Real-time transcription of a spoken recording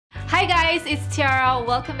Hi guys, it's Tiara.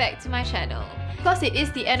 Welcome back to my channel. Because it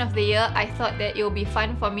is the end of the year, I thought that it will be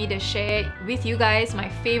fun for me to share with you guys my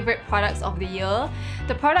favorite products of the year.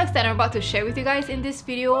 The products that I'm about to share with you guys in this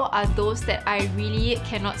video are those that I really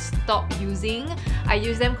cannot stop using. I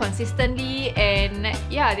use them consistently, and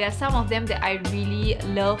yeah, there are some of them that I really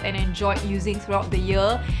love and enjoyed using throughout the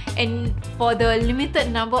year. And for the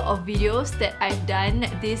limited number of videos that I've done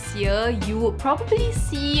this year, you would probably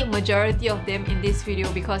see majority of them in this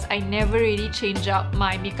video because I never really change up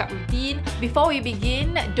my makeup routine. Before we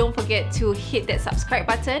begin, don't forget to hit that subscribe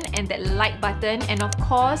button and that like button, and of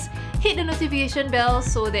course hit the notification bell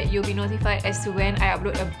so that you'll be notified as to when I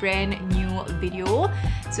upload a brand new video.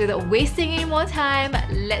 So without wasting any more time,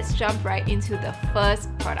 let's jump right into the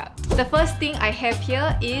first product. The first thing I have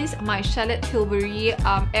here is my Tilbury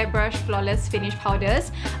Airbrush Flawless Finish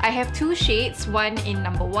Powders. I have two shades, one in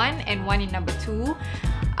number 1 and one in number 2.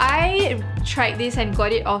 I tried this and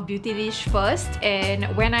got it off Beautylish first, and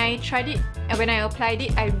when I applied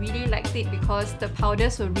it, I really liked it because the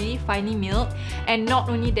powders were really finely milled, and not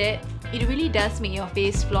only that, it really does make your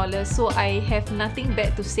face flawless. So I have nothing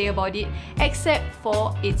bad to say about it except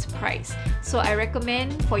for its price. So I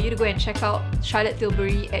recommend for you to go and check out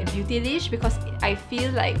Tilbury at Beautylish because I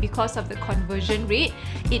feel like because of the conversion rate,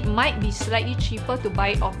 it might be slightly cheaper to buy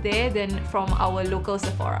it off there than from our local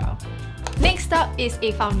Sephora. Next up is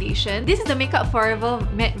a foundation. This is the Makeup Forever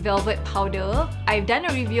Matte Velvet Powder. I've done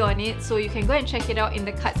a review on it, so you can go and check it out in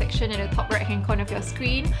the card section at the top right hand corner of your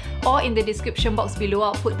screen, or in the description box below.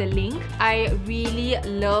 I'll put the link. I really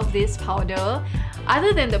love this powder.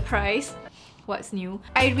 Other than the price, what's new?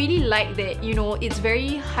 I really like that, you know, it's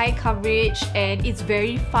very high coverage and it's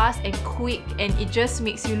very fast and quick, and it just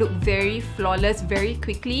makes you look very flawless very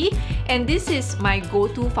quickly. And this is my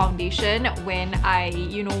go-to foundation when I,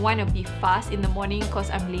 you know, want to be fast in the morning because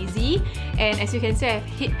I'm lazy. And as you can see, I have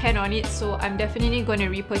hit pan on it, so I'm definitely going to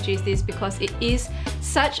repurchase this because it is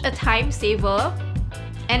such a time saver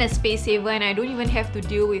and a space saver, and I don't even have to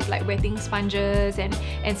deal with like wetting sponges and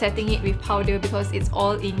setting it with powder because it's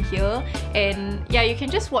all in here. And yeah, you can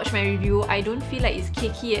just watch my review. I don't feel like it's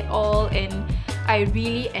cakey at all, and I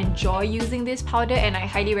really enjoy using this powder, and I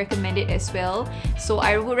highly recommend it as well. So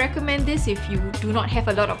I would recommend this if you do not have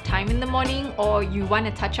a lot of time in the morning, or you want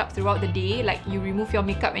to touch up throughout the day, like you remove your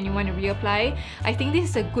makeup and you want to reapply. I think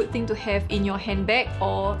this is a good thing to have in your handbag,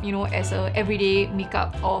 or you know, as a everyday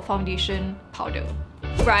makeup or foundation powder.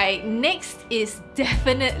 Right, next is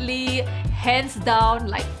definitely hands down,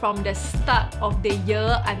 like from the start of the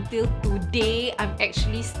year until today, I'm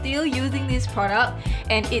actually still using this product,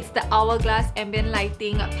 and it's the Hourglass Ambient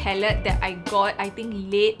Lighting palette that I got, I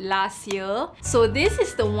think, late last year. So this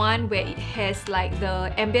is the one where it has like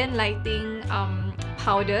the ambient lighting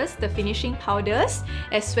powders, the finishing powders,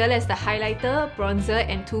 as well as the highlighter, bronzer,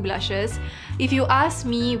 and 2 blushes. If you ask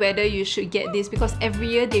me whether you should get this because every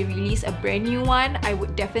year they release a brand new one, I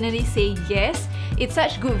would definitely say yes. It's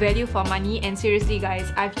such good value for money, and seriously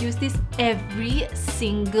guys, I've used this every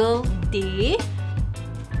single day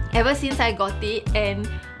ever since I got it, and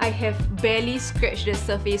I have barely scratched the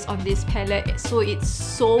surface on this palette, so it's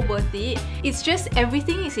so worth it. It's just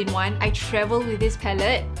everything is in one. I travel with this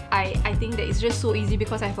palette. I think that it's just so easy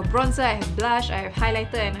because I have a bronzer, I have blush, I have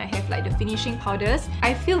highlighter, and I have like the finishing powders.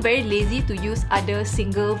 I feel very lazy to use other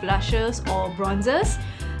single blushes or bronzers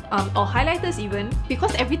or highlighters even,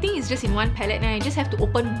 because everything is just in one palette and I just have to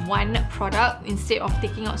open one product instead of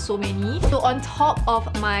taking out so many. So on top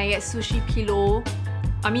of my sushi pillow,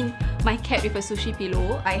 my cat with a sushi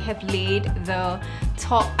pillow, I have laid the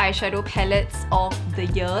top eyeshadow palettes of the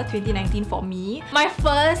year 2019 for me. My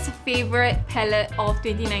first favorite palette of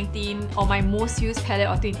 2019, or my most used palette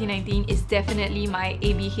of 2019, is definitely my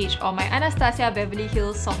ABH, or my Anastasia Beverly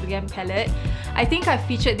Hills Soft Glam palette. I think I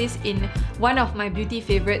featured this in one of my beauty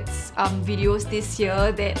favorites videos this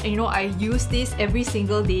year, that, you know, I use this every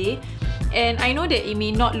single day. And I know that it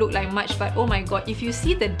may not look like much, but oh my god, if you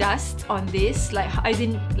see the dust on this, like as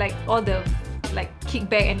in like all the like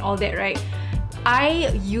kickback and all that, right? I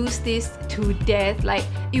use this to death. Like,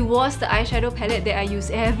 it was the eyeshadow palette that I use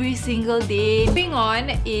every single day. Moving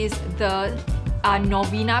on is the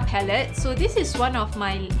Novena palette. So this is one of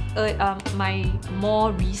my my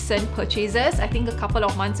more recent purchases, I think a couple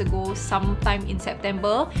of months ago, sometime in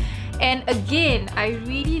September. And again, I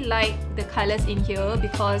really like the colours in here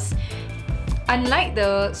because unlike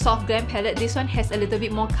the soft glam palette, this one has a little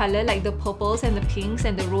bit more colour, like the purples and the pinks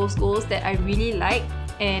and the rose golds that I really like.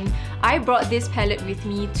 And I brought this palette with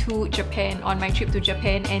me to Japan on my trip to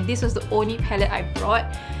Japan, and this was the only palette I brought.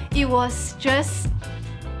 It was just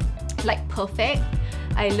like perfect.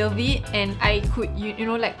 I love it, and I could you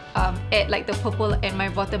know like add like the purple and my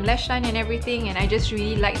bottom lash line and everything, and I just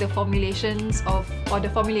really like the formulation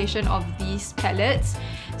of these palettes.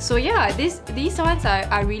 So yeah, these ones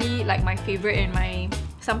are really like my favorite and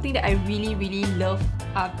something that I really love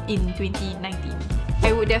in 2019.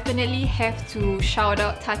 I would definitely have to shout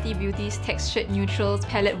out Tati Beauty's Textured Neutrals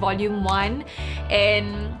Palette Volume 1,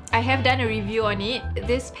 and I have done a review on it.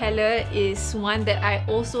 This palette is one that I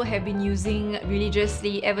also have been using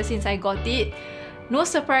religiously ever since I got it. No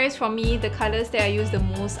surprise from me, the colours that I use the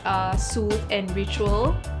most are Soothe and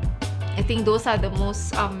Ritual. I think those are the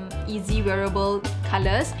most easy wearable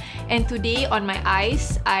colours, and today on my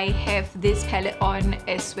eyes I have this palette on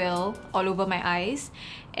as well, all over my eyes.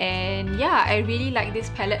 And yeah, I really like this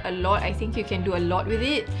palette a lot. I think you can do a lot with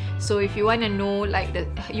it. So if you want to know like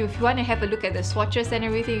if you want to have a look at the swatches and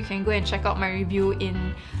everything, you can go and check out my review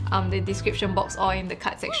in the description box or in the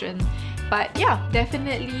card section. But yeah,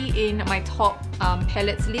 definitely in my top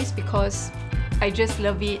palettes list because I just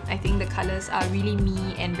love it. I think the colours are really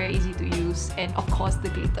me and very easy to use, and of course the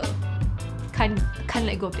glitter. Can't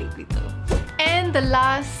let go of the glitter. And the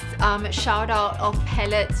last shout out of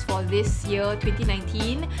palettes for this year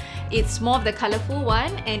 2019, it's more of the colourful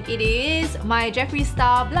one, and it is my Jeffree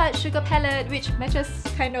Star Blood Sugar palette, which matches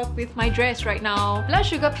kind of with my dress right now. Blood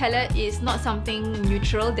Sugar palette is not something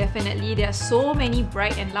neutral, definitely. There are so many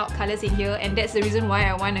bright and loud colours in here, and that's the reason why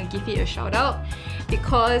I want to give it a shout out,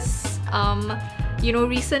 because you know,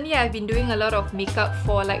 recently I've been doing a lot of makeup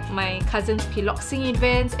for like my cousin's piloxing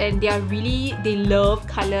events, and they love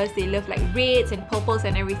colours. They love like reds and purples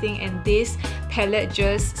and everything, and this palette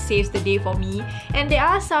just saves the day for me. And there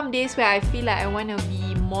are some days where I feel like I want to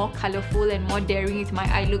be more colourful and more daring with my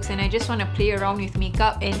eye looks, and I just want to play around with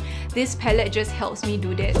makeup, and this palette just helps me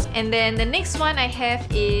do that. And then the next one I have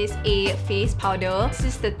is a face powder. This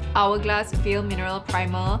is the Hourglass Veil Mineral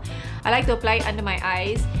Primer. I like to apply it under my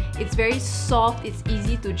eyes. It's very soft, it's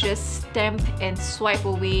easy to just stamp and swipe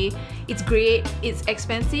away. It's great, it's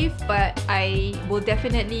expensive, but I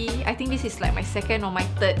think this is like my second or my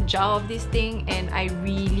third jar of this thing, and I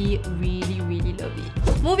really love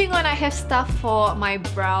it. Moving on, I have stuff for my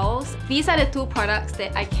brows. These are the two products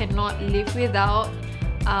that I cannot live without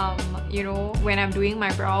you know, when I'm doing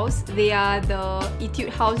my brows. They are the Etude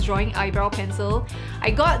House Drawing Eyebrow Pencil.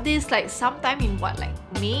 I got this like sometime in what, like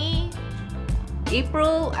May?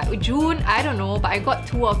 April, June, I don't know, but I got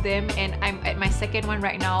two of them and I'm at my second one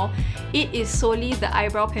right now. It is solely the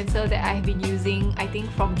eyebrow pencil that I've been using, I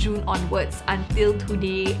think from June onwards until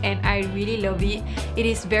today, and I really love it. It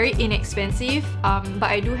is very inexpensive,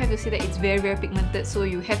 but I do have to say that it's very pigmented, so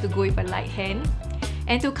you have to go with a light hand.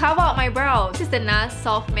 And to cover out my brows, this is the NARS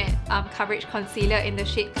Soft Matte Coverage Concealer in the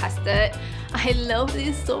shade Custard. I love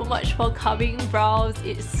this so much for covering brows.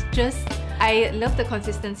 It's just, I love the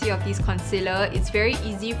consistency of this concealer. It's very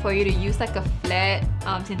easy for you to use like a flat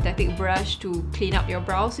synthetic brush to clean up your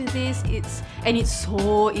brows with this. It's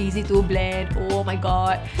so easy to blend. Oh my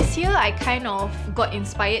god. This year I kind of got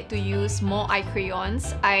inspired to use more eye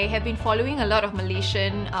crayons. I have been following a lot of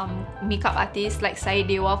Malaysian makeup artists like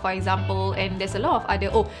Syedewa, for example, and there's a lot of other,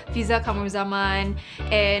 Fiza Kamaruzzaman,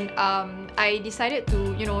 and I decided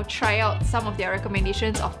to, you know, try out some of their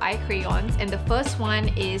recommendations of eye crayons, and the first one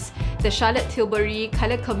is the Charlotte Tilbury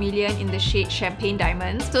Colour Chameleon in the shade Champagne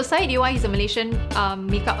Diamonds. So Syedewa is a Malaysian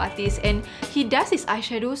makeup artist, and he does his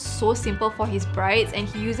eyeshadows so simple for his brides, and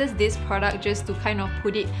he uses this product just to kind of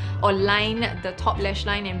put it or line the top lash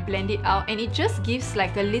line and blend it out, and it just gives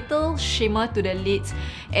like a little shimmer to the lids,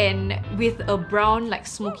 and with a brown like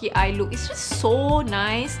smoky eye look. It's just so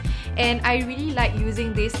nice, and I really like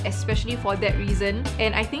using this especially for that reason.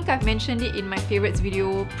 And I think I've mentioned it in my favorites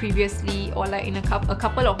video previously, or like in a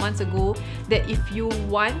couple of months ago, that if you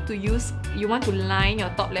want to line your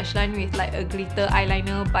top lash line with like a glitter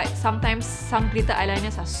eyeliner, but sometimes some glitter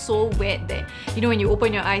eyeliners are so wet that, you know, when you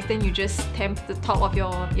open your eyes then you just stamp the top of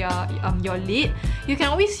your lid. You can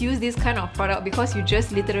always use this kind of product because you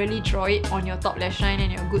just literally draw it on your top lash line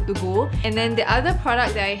and you're good to go. And then the other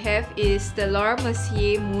product that I have is the Laura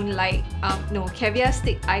Mercier Moonlight Caviar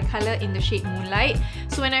Stick Eye Color in the shade Moonlight.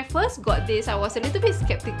 So when I first got this, I was a little bit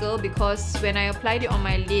skeptical because when I applied it on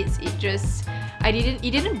my lids,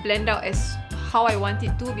 it didn't blend out as how I want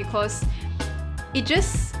it to, because it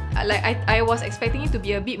just like I was expecting it to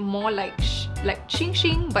be a bit more like shing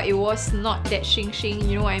shing, but it was not that shing shing,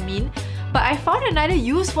 you know what I mean? But I found another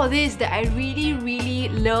use for this that I really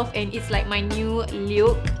love, and it's like my new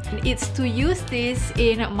look. It's to use this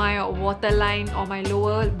in my waterline or my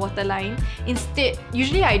lower waterline. Instead,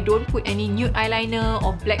 usually I don't put any nude eyeliner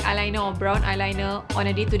or black eyeliner or brown eyeliner on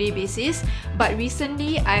a day-to-day basis, but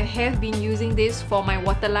recently I have been using this for my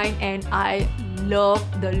waterline and I love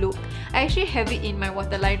the look. I actually have it in my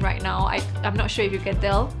waterline right now. I'm not sure if you can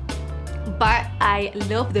tell, but I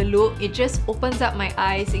love the look. It just opens up my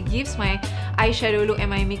eyes. It gives my eyeshadow look and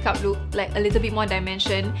my makeup look like a little bit more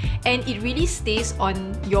dimension, and it really stays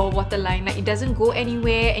on your waterline. Like, it doesn't go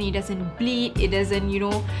anywhere and it doesn't bleed. It doesn't, you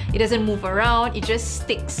know, it doesn't move around. It just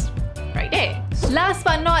sticks right there. Last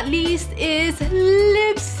but not least is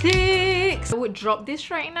lipsticks. I would drop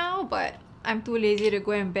this right now, but I'm too lazy to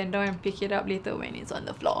go and bend down and pick it up later when it's on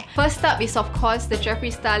the floor. First up is of course the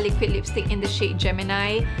Jeffree Star liquid lipstick in the shade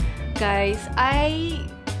Gemini. Guys, I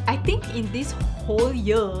think in this whole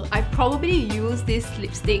year I probably use this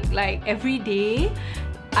lipstick like every day.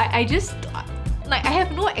 I just like, I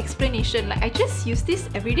have no explanation. Like, I just use this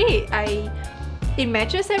every day. It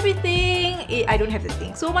matches everything. I don't have to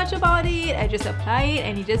think so much about it. I just apply it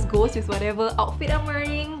and it just goes with whatever outfit I'm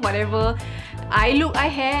wearing, whatever eye look I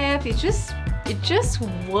have. It just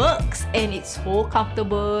works and it's so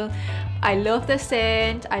comfortable. I love the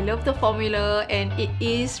scent, I love the formula, and it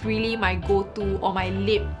is really my go-to or my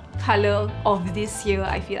lip color of this year.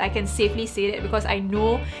 I feel I can safely say that because I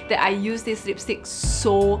know that I use this lipstick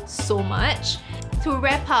so much. To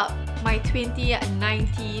wrap up, my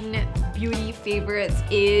 2019 beauty favorites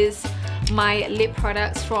is my lip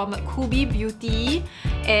products from Kubi Beauty,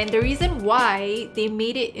 and the reason why they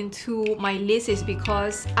made it into my list is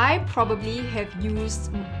because I probably have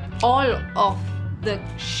used all of the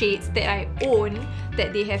shades that I own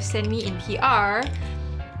that they have sent me in PR.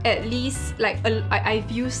 At least, like,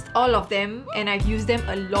 I've used all of them and I've used them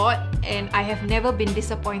a lot, and I have never been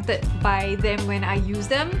disappointed by them when I use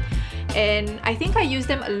them. And I think I used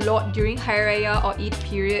them a lot during Hari Raya or Eid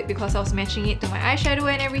period because I was matching it to my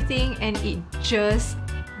eyeshadow and everything, and it just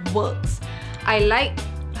works. I like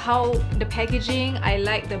how the packaging, I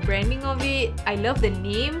like the branding of it, I love the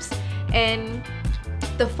names, and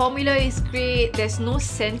the formula is great. There's no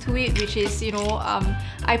scent to it, which is, you know,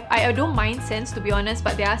 I don't mind scents, to be honest,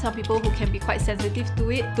 but there are some people who can be quite sensitive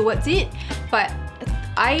to it, towards it. But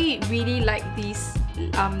I really like these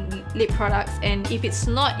lip products, and if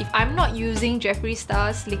I'm not using Jeffree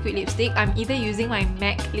Star's liquid lipstick, I'm either using my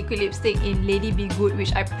MAC liquid lipstick in Lady Be Good,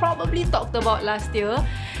 which I probably talked about last year,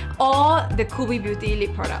 or the Kubi Beauty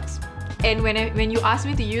lip products. And when you ask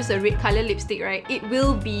me to use a red color lipstick, right, it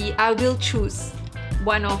will be, I will choose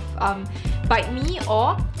one of Bite Me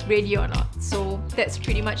or Ready or Not. So that's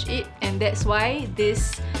pretty much it, and that's why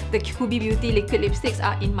the Kubi Beauty liquid lipsticks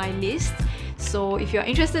are in my list. So if you're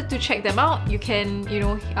interested to check them out, you can, you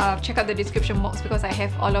know, check out the description box because I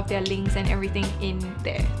have all of their links and everything in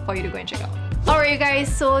there for you to go and check out. Alright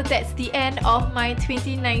guys, so that's the end of my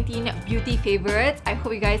 2019 beauty favorites. I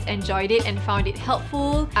hope you guys enjoyed it and found it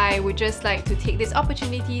helpful. I would just like to take this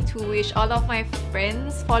opportunity to wish all of my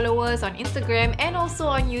friends, followers on Instagram and also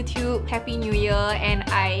on YouTube Happy New Year, and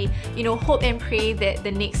I, you know, hope and pray that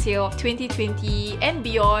the next year of 2020 and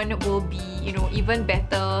beyond will be, you know, even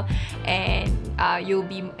better, and you'll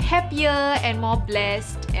be happier and more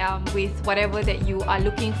blessed with whatever that you are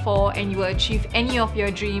looking for, and you will achieve any of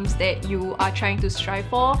your dreams that you are trying to strive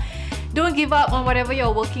for. Don't give up on whatever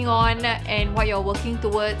you're working on and what you're working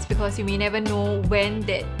towards, because you may never know when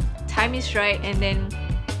that time is right, and then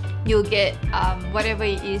you'll get whatever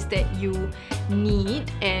it is that you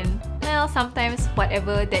need, and well, sometimes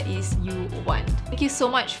whatever that is you want. Thank you so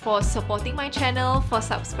much for supporting my channel, for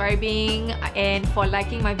subscribing, and for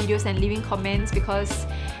liking my videos and leaving comments, because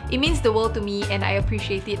it means the world to me and I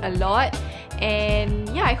appreciate it a lot. And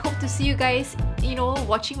yeah, I hope to see you guys, you know,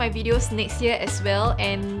 watching my videos next year as well,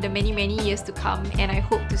 and the many years to come. And I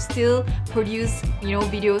hope to still produce, you know,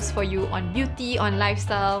 videos for you on beauty, on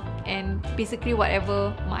lifestyle, and basically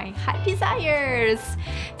whatever my heart desires.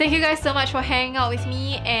 Thank you guys so much for hanging out with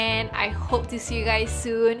me, and I hope to see you guys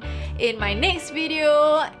soon in my next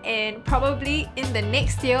video, and probably in the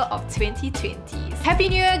next year of 2020. Happy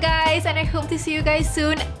New Year guys, and I hope to see you guys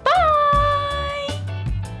soon. Bye!